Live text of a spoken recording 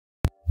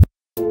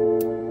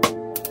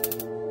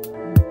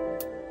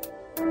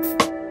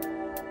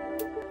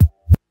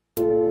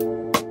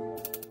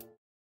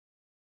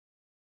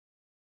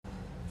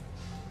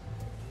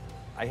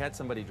had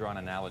somebody draw an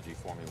analogy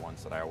for me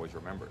once that I always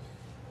remembered.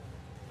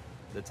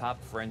 The top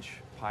French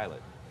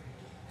pilot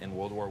in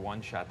World War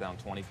I shot down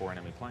 24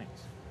 enemy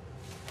planes.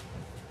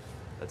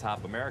 The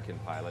top American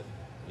pilot,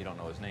 you don't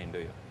know his name, do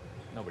you?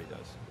 Nobody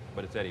does,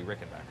 but it's Eddie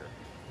Rickenbacker.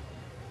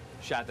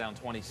 Shot down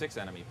 26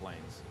 enemy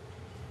planes.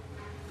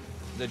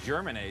 The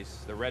German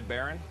ace, the Red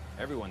Baron,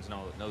 everyone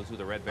knows who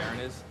the Red Baron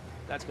is.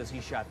 That's because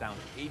he shot down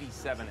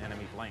 87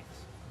 enemy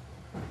planes.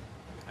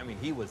 I mean,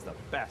 he was the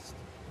best.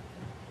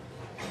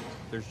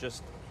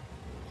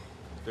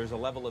 There's a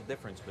level of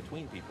difference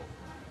between people,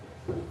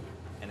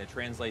 and it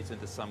translates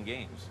into some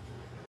games.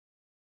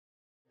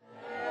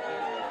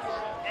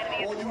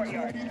 All you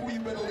cool people, you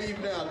better leave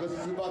now, because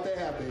it's about to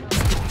happen.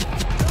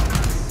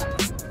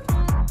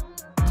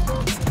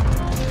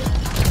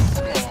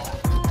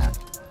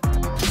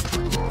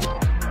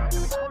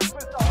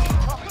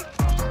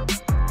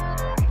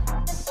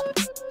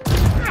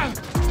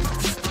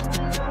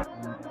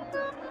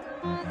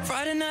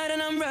 Friday night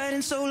and I'm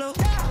riding solo.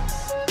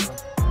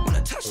 When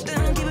I touch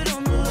down, keep it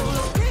on the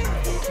low.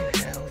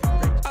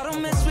 I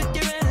don't mess with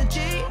your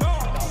energy.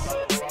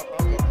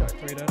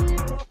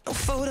 No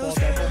photos.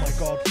 Oh my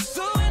god.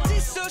 So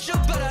antisocial,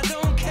 but I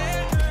don't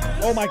care.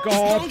 Oh my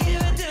god. Don't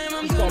give a damn,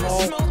 I'm gonna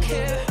smoke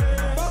here.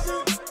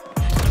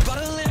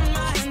 Bottle in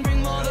my hand,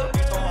 bring more though.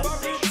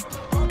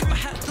 Got my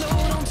hat low,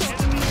 don't talk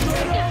to me.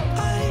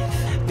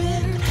 I've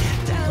been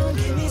down,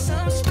 give me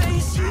some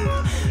space. You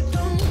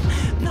don't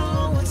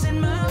know what's in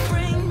my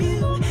brain.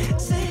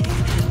 Music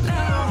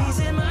loud, he's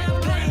in my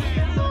brain.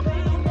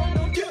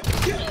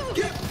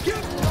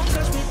 Don't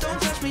touch me, don't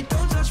touch me,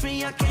 don't touch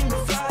me. I came to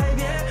vibe,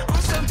 yeah.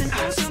 On something,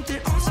 on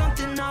something, on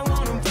something. I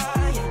wanna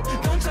buy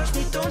it. Don't touch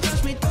me, don't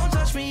touch me, don't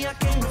touch me. I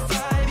came to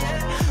vibe,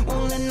 yeah.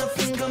 Won't let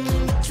nothing come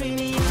in between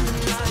me and the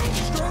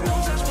night. Don't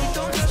touch me,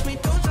 don't touch me,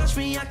 don't touch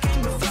me. I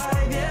came to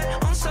vibe, yeah.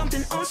 On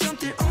something, on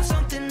something, on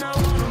something. I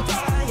wanna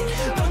buy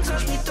it. Don't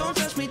touch me, don't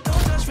touch me,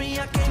 don't touch me.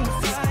 I came to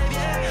vibe,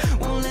 yeah.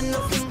 Won't let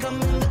nothing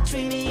come in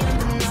between me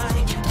and the night.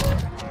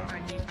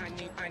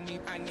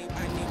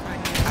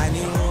 I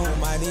need room.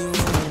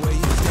 Where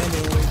you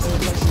standing? Way too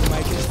close, you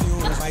might catch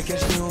fumes, might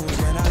catch fumes.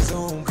 Can I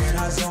zoom? Can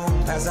I zoom?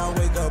 As I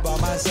wake up by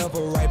myself,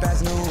 or right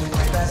past noon,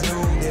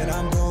 then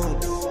I'm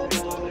doomed.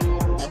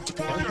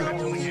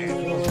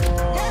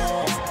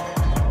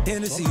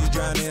 Hennessy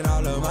drowning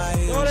all of my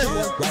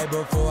issues. Right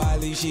before I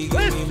leave, she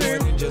gave me more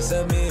than just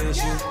a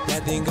mission.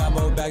 That thing got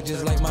more back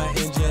just like my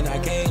engine. I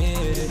can't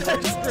hit it.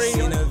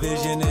 Seen a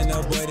vision in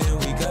a boy, then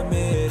we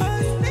committed.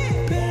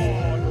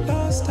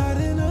 Lost out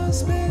in a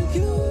space.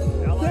 You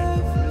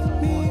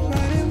left me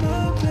right in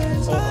my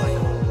place. I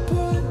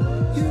put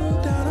you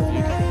down on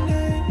my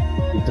name.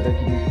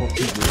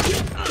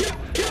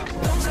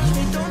 Don't touch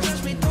me, don't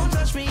touch me, don't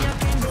touch me. I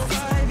came to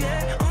vibe,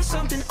 yeah. On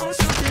something, on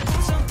something,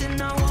 on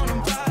something. I wanna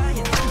buy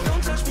it.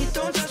 Don't touch me,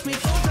 don't touch me,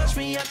 don't touch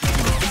me. I came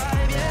to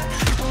vibe, yeah.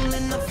 Don't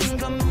let nothing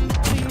come in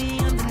between me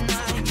and the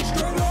night.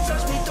 Don't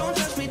touch me, don't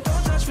touch me,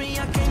 don't touch me.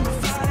 I came to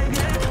vibe,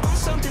 yeah. On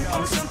something,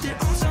 on something,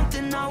 on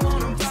something. I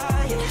wanna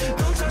buy it.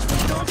 Don't touch me,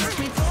 don't touch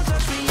me, don't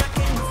touch me. I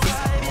came to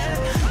vibe, yeah.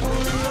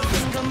 Don't let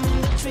nothing come in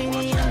between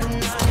me and the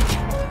night.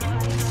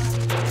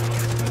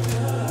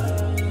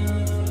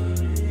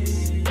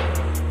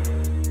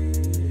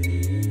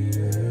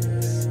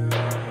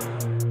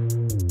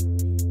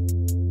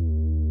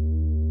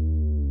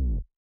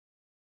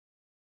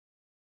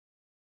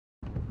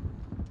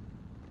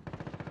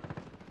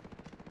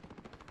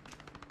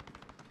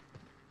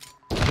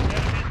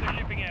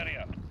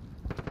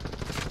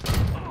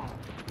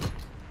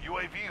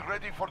 UAV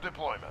ready for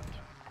deployment.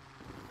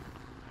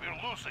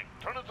 We're losing.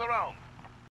 Turn it around.